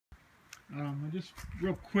Just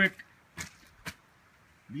real quick,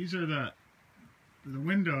 these are the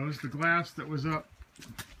windows, the glass that was up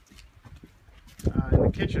in the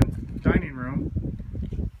kitchen dining room.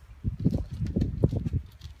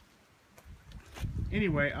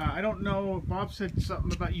 Anyway, I don't know, Bob said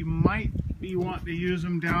something about you might be wanting to use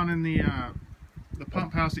them down in the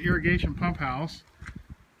pump house, the irrigation pump house.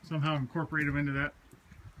 Somehow incorporate them into that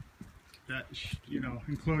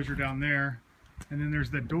enclosure down there. And then there's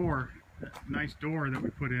the door, that nice door that we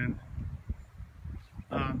put in.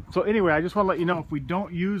 So anyway, I just want to let you know, if we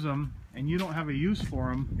don't use them and you don't have a use for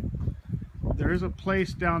them, there is a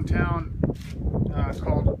place downtown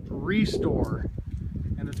called Restore,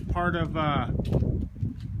 and it's part of that.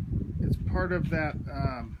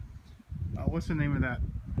 What's the name of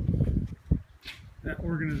that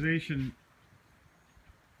organization?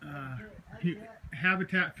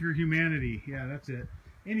 Habitat for Humanity. Yeah, that's it.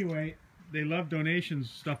 Anyway, they love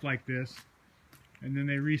donations, stuff like this, and then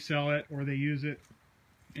they resell it or they use it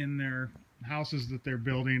in their houses that they're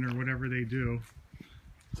building or whatever they do.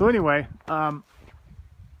 So anyway, some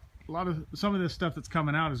of this stuff that's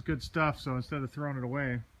coming out is good stuff, so instead of throwing it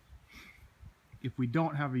away, if we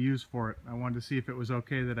don't have a use for it, I wanted to see if it was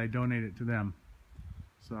okay that I donate it to them.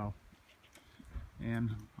 So, and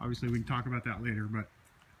obviously we can talk about that later, but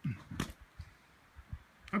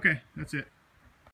okay, that's it.